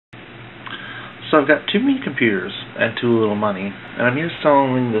So I've got 2 mini computers and too little money, and I'm here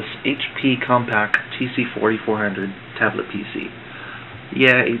selling this HP Compaq tc4400 tablet PC.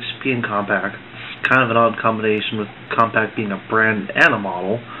 Yeah, HP and Compaq. It's kind of an odd combination with Compaq being a brand and a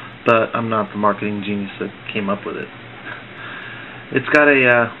model, but I'm not the marketing genius that came up with it. It's got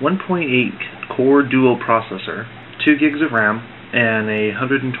a 1.8 core dual processor, 2 gigs of RAM, and a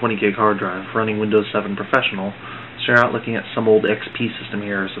 120 gig hard drive running Windows 7 Professional, so you're not looking at some old XP system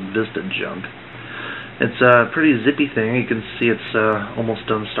here or some Vista junk. It's a pretty zippy thing. You can see it's almost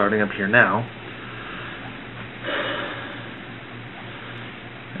done starting up here now.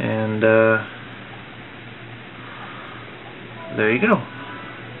 And there you go.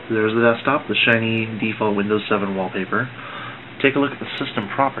 There's the desktop, the shiny default Windows 7 wallpaper. Take a look at the system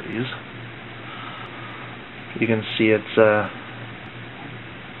properties. You can see it's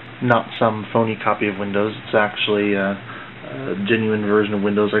not some phony copy of Windows. It's actually a genuine version of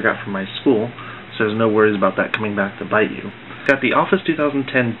Windows I got from my school. So there's no worries about that coming back to bite you. It's got the Office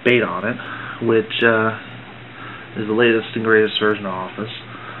 2010 beta on it, which is the latest and greatest version of Office.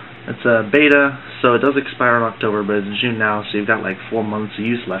 It's a beta, so it does expire in October, but it's June now, so you've got like 4 months of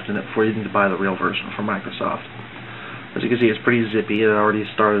use left in it before you need to buy the real version from Microsoft. As you can see, it's pretty zippy. It already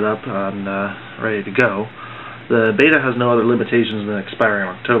started up and ready to go. The beta has no other limitations than expiring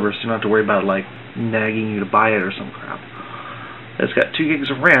in October, so you don't have to worry about like nagging you to buy it or some crap. It's got 2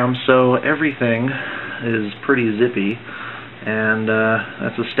 gigs of RAM, so everything is pretty zippy, and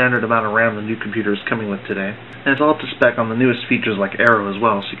that's the standard amount of RAM the new computer is coming with today. And it's all up to spec on the newest features like Arrow as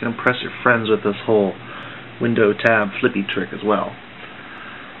well, so you can impress your friends with this whole window tab flippy trick as well.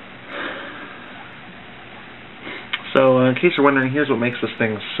 So in case you're wondering, here's what makes this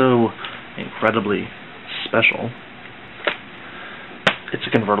thing so incredibly special. It's a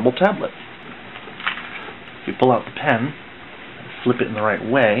convertible tablet. If you pull out the pen, flip it in the right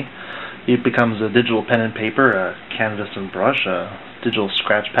way, it becomes a digital pen and paper, a canvas and brush, a digital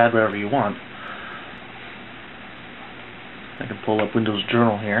scratch pad, whatever you want. I can pull up Windows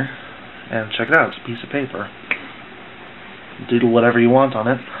Journal here and check it out. It's a piece of paper. Doodle whatever you want on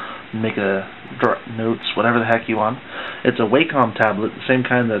it, make notes, whatever the heck you want. It's a Wacom tablet, the same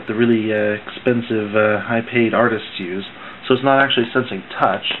kind that the really expensive, high-paid artists use. So it's not actually sensing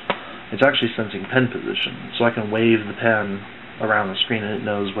touch, it's actually sensing pen position. So I can wave the pen around the screen and it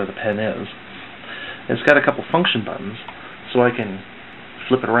knows where the pen is. It's got a couple function buttons, so I can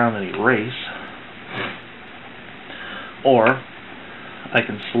flip it around and erase, or I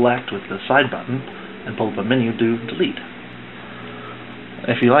can select with the side button and pull up a menu to delete.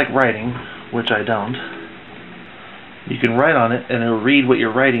 If you like writing, which I don't, you can write on it and it'll read what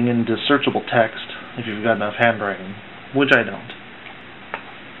you're writing into searchable text if you've got enough handwriting, which I don't.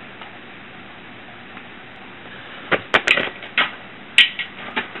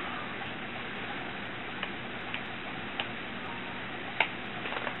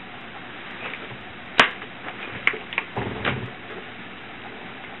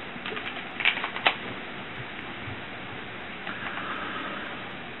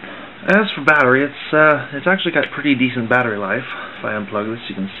 As for battery, it's actually got pretty decent battery life. If I unplug this,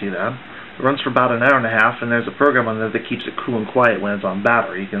 you can see that. It runs for about an hour and a half, and there's a program on there that keeps it cool and quiet when it's on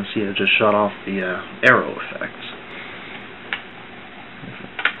battery. You can see it just shut off the arrow effects.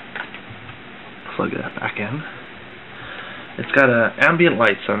 Plug that back in. It's got an ambient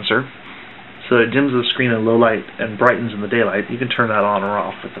light sensor, so it dims the screen in low light and brightens in the daylight. You can turn that on or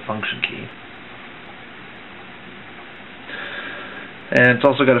off with the function key. And it's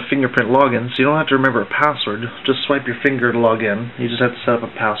also got a fingerprint login, so you don't have to remember a password. Just swipe your finger to log in. You just have to set up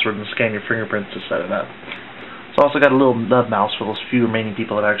a password and scan your fingerprints to set it up. It's also got a little nub mouse for those few remaining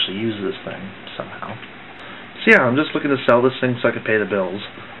people that actually use this thing somehow. So yeah, I'm just looking to sell this thing so I can pay the bills.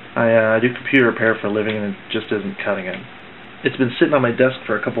 I do computer repair for a living and it just isn't cutting it. It's been sitting on my desk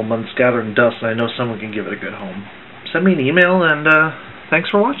for a couple months gathering dust, and I know someone can give it a good home. Send me an email, and thanks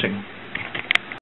for watching.